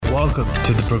Welcome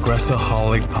to the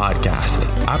Progressaholic podcast.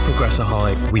 At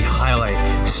Progressaholic, we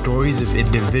highlight stories of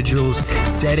individuals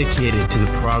dedicated to the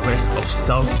progress of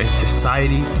self and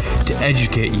society to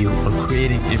educate you on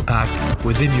creating impact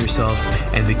within yourself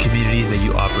and the communities that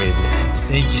you operate in.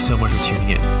 Thank you so much for tuning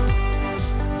in.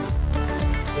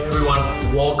 Hey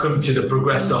everyone, welcome to the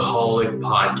Progressaholic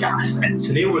podcast. And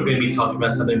today we're going to be talking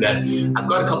about something that I've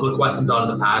got a couple of questions on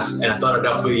in the past, and I thought I'd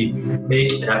definitely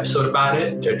make an episode about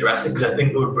it to address it because I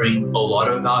think it would bring a lot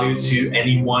of value to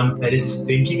anyone that is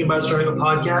thinking about starting a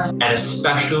podcast. And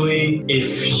especially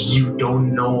if you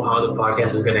don't know how the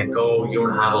podcast is going to go, you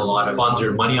don't have a lot of funds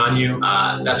or money on you.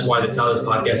 That's why the title of this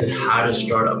podcast is How to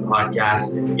Start a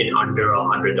Podcast in Under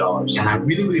 $100. And I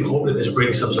really hope that this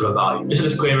brings some sort of value. Just a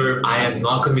disclaimer, I am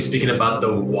not going to be speaking about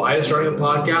the why of starting a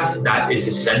podcast. That is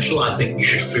essential. I think you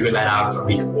should figure that out from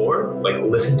before. Like,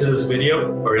 listen to this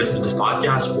video or listen to this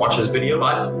podcast, watch this video.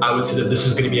 But I would say that this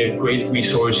is going to be a great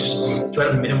resource to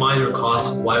try to minimize your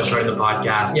costs while you're starting the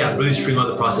podcast. Yeah, really streamline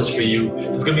the process for you. So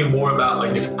it's going to be more about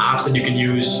like different apps that you can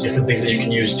use, different things that you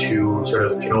can use to sort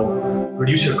of,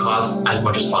 reduce your costs as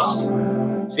much as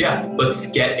possible. So yeah,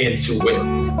 let's get into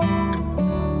it.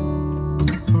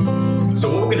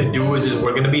 So what we're going to do is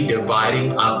we're going to be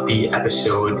dividing up the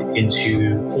episode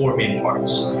into 4 main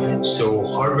parts. So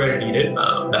hardware needed,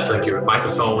 that's like your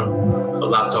microphone, a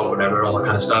laptop, whatever, all that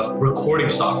kind of stuff. Recording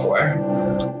software,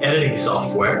 editing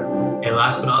software, and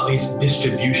last but not least,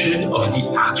 distribution of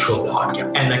the actual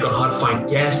podcast. And like on how to find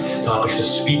guests, topics to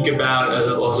speak about,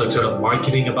 also sort of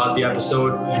marketing about the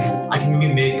episode. I can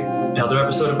maybe make another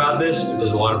episode about this if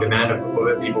there's a lot of demand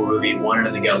for it. People really want it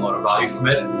and they get a lot of value from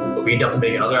it. But we can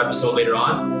definitely make another episode later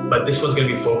on. But this one's going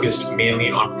to be focused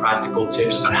mainly on practical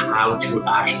tips on how to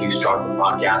actually start the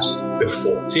podcast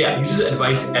before. So yeah, use this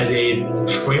advice as a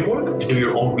framework to do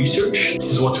your own research.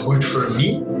 This is what's worked for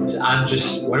me. So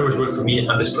whatever's worked for me,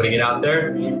 I'm just putting it out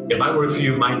there. It might work for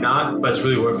you, it might not, but it's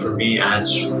really worked for me and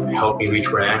it's helped me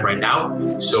reach where I am right now.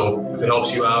 So if it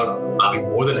helps you out, I'll be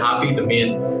more than happy. The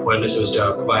main point of this was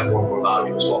to provide more and more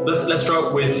value as well. Let's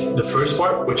start with the first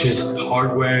part, which is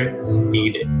hardware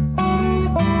needed.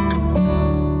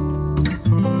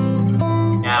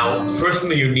 Now, first thing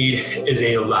that you need is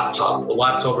a laptop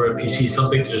or a PC,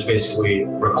 something to just basically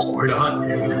record on.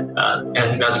 And I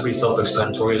think that's pretty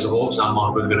self-explanatory as a whole, so I'm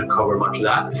not really going to cover much of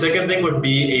that. The second thing would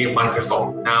be a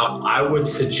microphone. Now, I would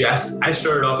suggest, I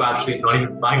started off actually not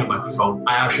even buying a microphone.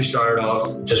 I actually started off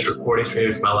just recording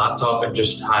straight from my laptop and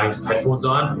just having some headphones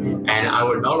on. And I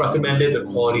would not recommend it. The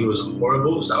quality was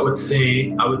horrible. So I would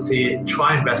say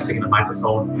try investing in a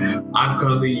microphone. I'm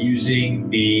currently using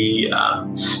the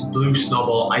Blue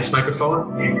Snowball Ice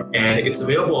microphone, and it's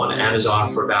available on Amazon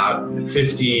for about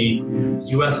 $50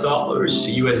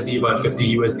 USD, about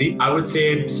 $50 USD. I would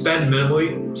say spend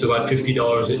minimally, so about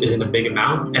 $50 isn't a big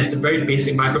amount, and it's a very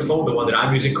basic microphone, the one that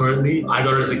I'm using currently. I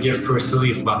got it as a gift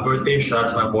personally for my birthday. Shout out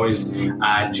to my boys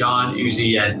John,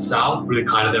 Uzi, and Sal. Really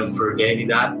kind of them for getting me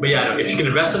that. But yeah, if you can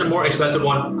invest in a more expensive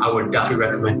one, I would definitely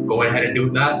recommend going ahead and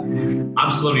doing that. I'm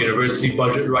still on a university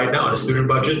budget right now, on a student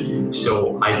budget,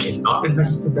 so I cannot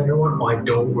invest in a better one. I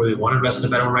don't really want to invest in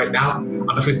a better one right now. I'm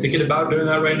definitely thinking about doing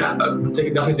that right now. I'm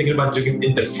definitely thinking about doing it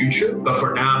in the future. But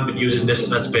for now, I've been using this,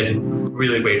 and that's been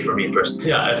really great for me personally. So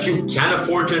yeah, if you can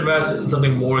afford to invest in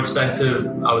something more expensive,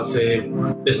 I would say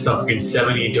this stuff between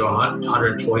 $70 to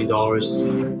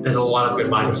 $120. There's a lot of good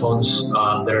microphones that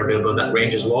are available in that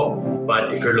range as well.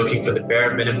 But if you're looking for the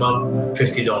bare minimum,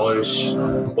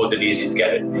 $50, more than easy to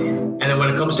get it. And then when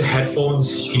it comes to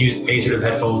headphones, you can use any sort of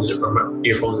headphones or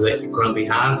earphones that you currently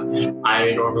have.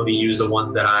 I normally use the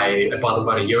ones that I bought them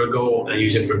about a year ago, and I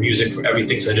use it for music, for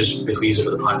everything. So I just basically use it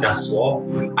for the podcast as well.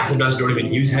 I sometimes don't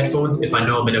even use headphones if I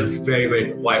know I'm in a very,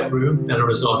 very quiet room and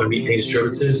there's not going to be any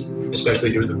disturbances,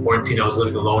 especially during the quarantine. I was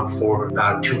living alone for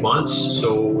about 2 months,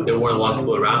 so there weren't a lot of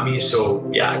people around me. So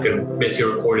yeah, I could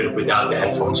basically record it without the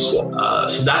headphones as well.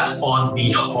 So that's on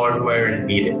the hardware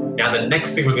needed. Now, the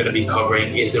next thing we're going to be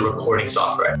covering is the recording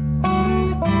software.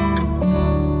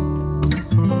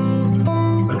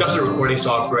 When it comes to recording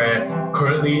software,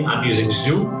 currently I'm using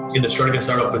Zoom. In the starting, I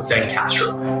start off with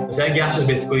Zencastr. Zencastr is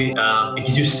basically, it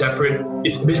gives you separate,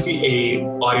 it's basically a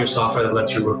audio software that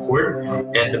lets you record.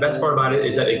 And the best part about it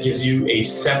is that it gives you a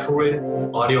separate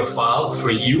audio file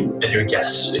for you and your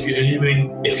guests. If you're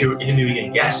interviewing a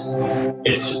guest,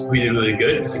 it's really, really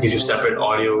good because it gives you separate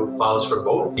audio files for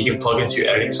both. You can plug into your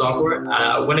editing software.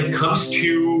 When it comes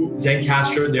to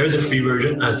Zencastr, there is a free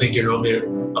version. I think you're normally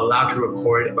allowed to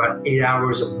record about 8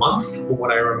 hours a month from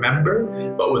what I remember.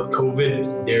 But with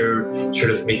COVID, they're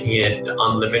sort of making it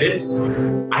unlimited.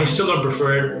 I still don't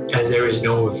prefer it as there is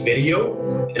no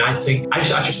video. And I think I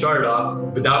should start it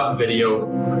off without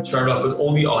video, start off with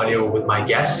only audio with my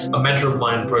guests. A mentor of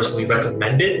mine personally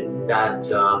recommended that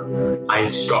I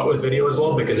start with video as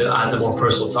well because it adds a more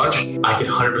personal touch. I can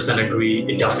 100% agree,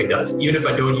 it definitely does. Even if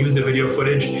I don't use the video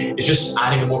footage, it's just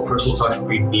adding a more personal touch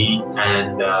between me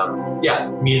and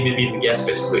me and the guest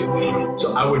basically.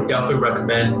 So I would definitely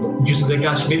recommend using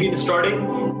Zencastr maybe in the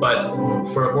starting, but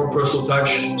for a more personal touch,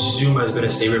 Zoom has been a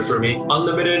savior for me.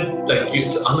 Unlimited,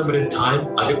 it's unlimited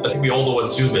time. I think we all know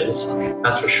what Zoom is,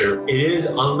 that's for sure. It is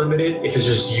unlimited if it's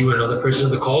just you and another person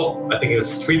in the call. I think if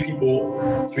it's 3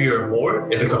 people, 3 or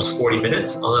more, it becomes 40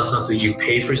 minutes, unless not that you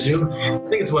pay for Zoom. I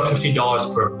think it's about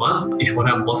 $15 per month if you want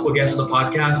to have multiple guests on the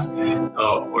podcast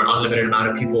or an unlimited amount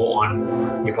of people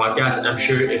on your podcast. And I'm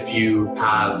sure if you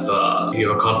have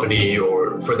a company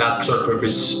or for that sort of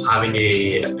purpose,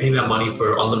 paying that money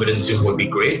for unlimited Zoom would be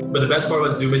great. But the best part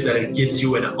about Zoom is that it gives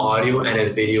you an audio and a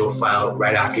video file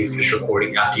right after you finish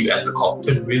recording, after you end the call. It's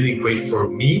been really great for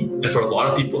me and for a lot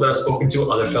of people that I've spoken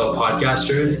to, other fellow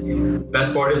podcasters. The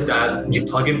best part is that you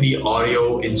plug in the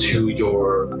audio into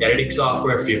your editing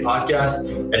software for your podcast,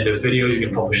 and the video you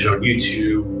can publish it on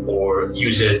YouTube or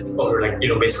use it, or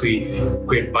basically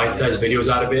create bite-sized videos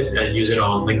out of it and use it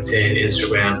on LinkedIn,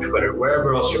 Instagram, Twitter,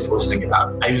 wherever else you're posting it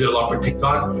out. I use it a lot for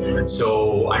TikTok,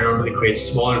 so I normally create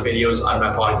smaller videos on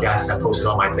my podcast and I post it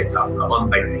on my TikTok. On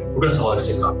Progressaholics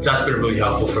TikTok. So that's been really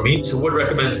helpful for me. So would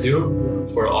recommend Zoom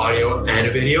for audio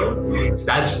and video. So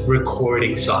that's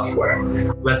recording software.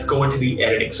 Let's go into the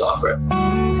editing software.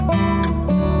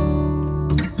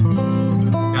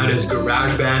 Now there's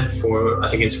GarageBand I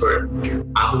think it's for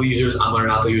Apple users. I'm not an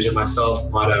Apple user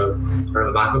myself. I'm not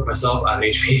a MacBook myself. I have an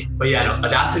HP. But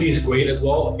Audacity is great as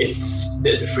well. It's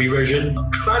a free version.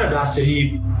 Tried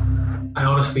Audacity. I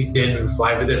honestly didn't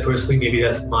vibe with it personally. Maybe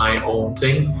that's my own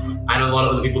thing. I know a lot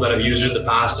of the people that have used it in the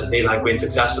past and they've had great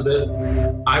success with it.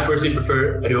 I personally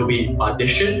prefer Adobe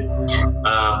Audition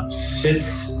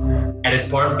and it's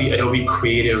part of the Adobe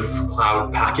Creative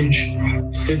Cloud package.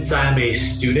 Since I'm a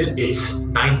student, it's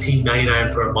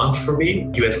 $19.99 per month for me,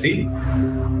 USD.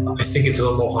 I think it's a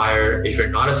little more higher if you're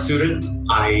not a student.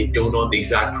 I don't know the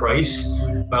exact price,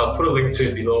 but I'll put a link to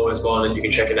it below as well, and then you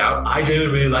can check it out. I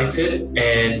genuinely really liked it,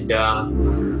 and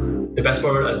the best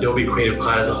part of Adobe Creative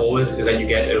Cloud as a whole is that you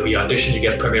get Adobe Audition, you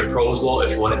get Premiere Pro as well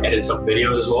if you want to edit some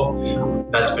videos as well.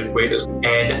 That's been great.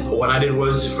 And what I did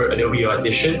was for Adobe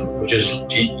Audition, which is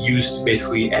used to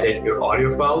basically edit your audio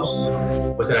files,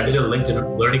 was that I did a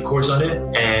LinkedIn learning course on it,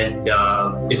 and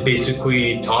it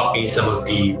basically taught me some of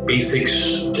the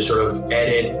basics to sort of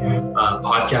edit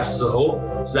podcasts as a whole.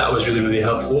 So that was really, really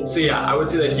helpful. So yeah, I would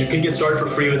say that you can get started for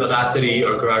free with Audacity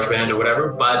or GarageBand or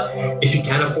whatever, but if you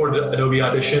can't afford Adobe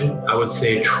Audition, I would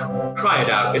say try it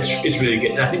out. It's really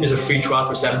good. And I think there's a free trial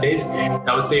for 7 days.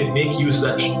 I would say make use of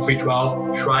that free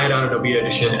trial, try it out Adobe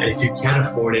Audition, and if you can't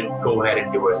afford it, go ahead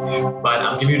and do it. But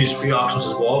I'm giving you these free options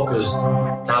as well because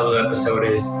the title of the episode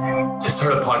is to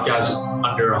start a podcast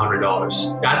under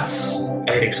 $100. That's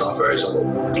editing software as a whole.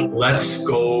 Let's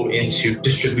go into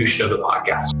distribution of the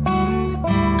podcast.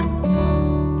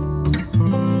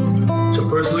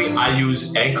 Personally, I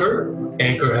use Anchor.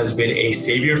 Anchor has been a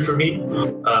savior for me.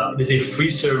 It is a free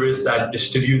service that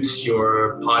distributes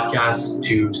your podcast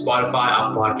to Spotify,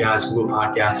 Apple Podcasts, Google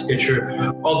Podcasts,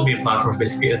 Stitcher, all the main platforms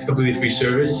basically. It's a completely free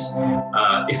service.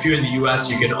 If you're in the US,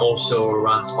 you can also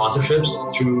run sponsorships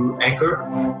through Anchor.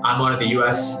 I'm not in the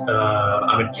US.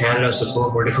 I'm in Canada, so it's a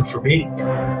little more different for me.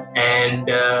 And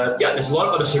there's a lot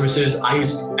of other services. I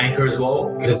use Anchor as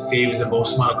well because it saves the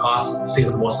most amount of cost,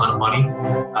 saves the most amount of money.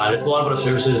 There's a lot of other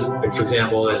services, like for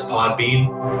example, there's Podbean.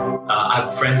 I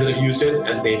have friends that have used it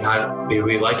and they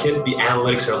really like it. The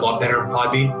analytics are a lot better on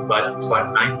Podbean, but it's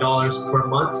about $9 per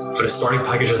month for the starting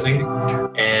package, I think.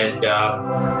 And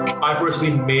I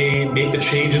personally may make the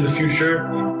change in the future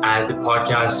as the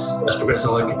podcast, as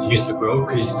Progressaholic continues to grow,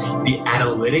 because the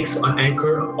analytics on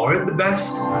Anchor aren't the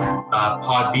best.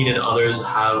 Podbean and others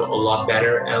have a lot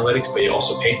better analytics, but you're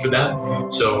also paying for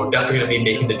them. So definitely going to be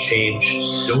making the change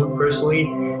soon personally.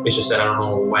 It's just that I don't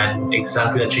know when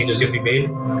exactly that change is going to be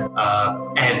made.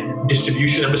 And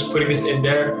distribution, I'm just putting this in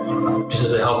there just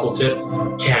as a helpful tip.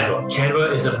 Canva.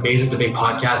 Canva is amazing to make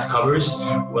podcast covers,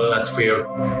 whether that's for your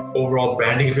overall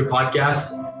branding of your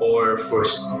podcast or for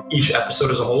each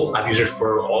episode as a whole. I've used it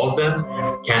for all of them.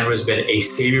 Canva has been a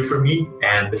savior for me,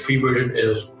 and the free version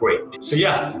is great. So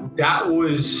yeah, that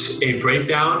was a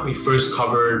breakdown. We first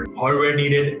covered hardware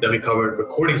needed, then we covered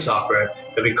recording software,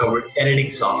 then we covered editing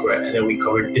software, and then we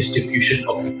covered distribution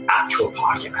of actual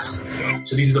podcasts.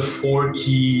 So these are the 4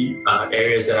 key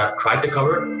areas that I've tried to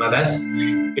cover my best.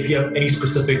 If you have any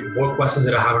specific more questions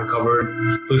that I haven't covered,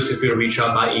 please feel free to reach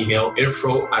out by email,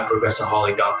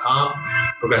 info@progressaholic.com.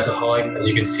 Progressaholic, as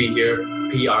you can see here,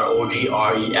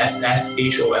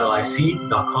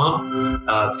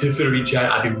 progressaholic.com. Feel free to reach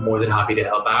out. I'd be more than happy to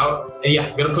help out. And yeah,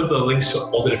 I'm going to put the links to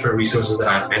all the different resources that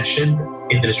I mentioned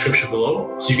in the description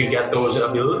below, so you can get those.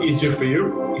 It'll be a little easier for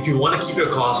you. If you want to keep your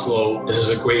costs low, this is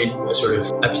a great sort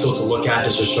of episode to look at,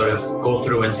 just to sort of go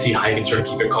through and see how you can sort of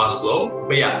keep your costs low.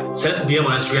 But yeah, send us a DM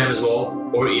on Instagram as well,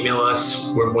 or email us.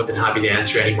 We're more than happy to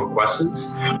answer any more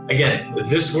questions. Again,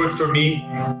 this worked for me.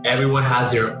 Everyone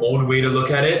has their own way to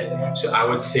look at it. So I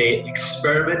would say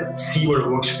experiment, see what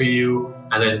works for you,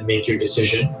 and then make your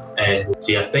decision. And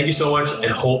so yeah, thank you so much,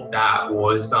 and hope that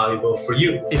was valuable for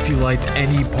you. If you liked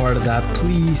any part of that,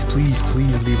 please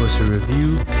leave us a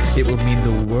review. It will mean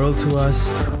the world to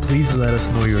us. Please let us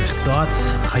know your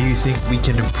thoughts, how you think we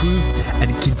can improve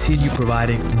and continue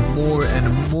providing more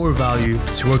and more value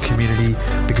to our community,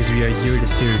 because we are here to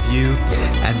serve you,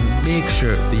 and make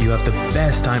sure that you have the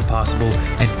best time possible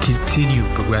and continue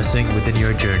progressing within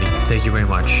your journey. Thank you very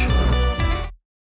much.